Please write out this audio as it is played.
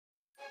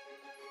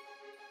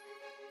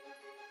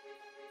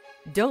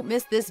Don't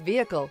miss this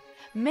vehicle.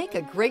 Make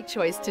a great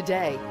choice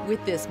today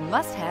with this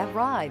must-have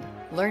ride.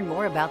 Learn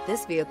more about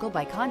this vehicle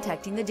by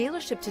contacting the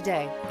dealership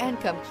today and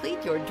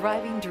complete your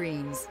driving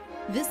dreams.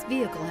 This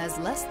vehicle has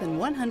less than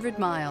 100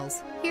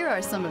 miles. Here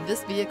are some of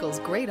this vehicle's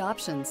great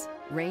options: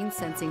 rain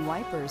sensing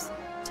wipers,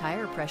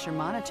 tire pressure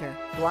monitor,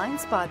 blind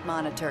spot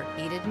monitor,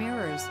 heated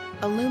mirrors,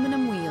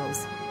 aluminum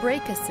wheels,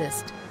 brake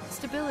assist,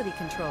 stability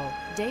control,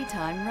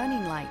 daytime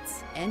running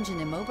lights, engine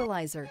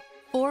immobilizer,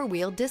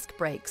 four-wheel disc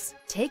brakes.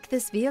 Take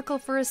this vehicle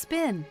for a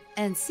spin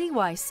and see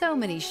why so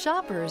many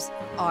shoppers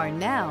are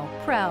now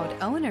proud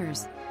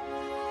owners.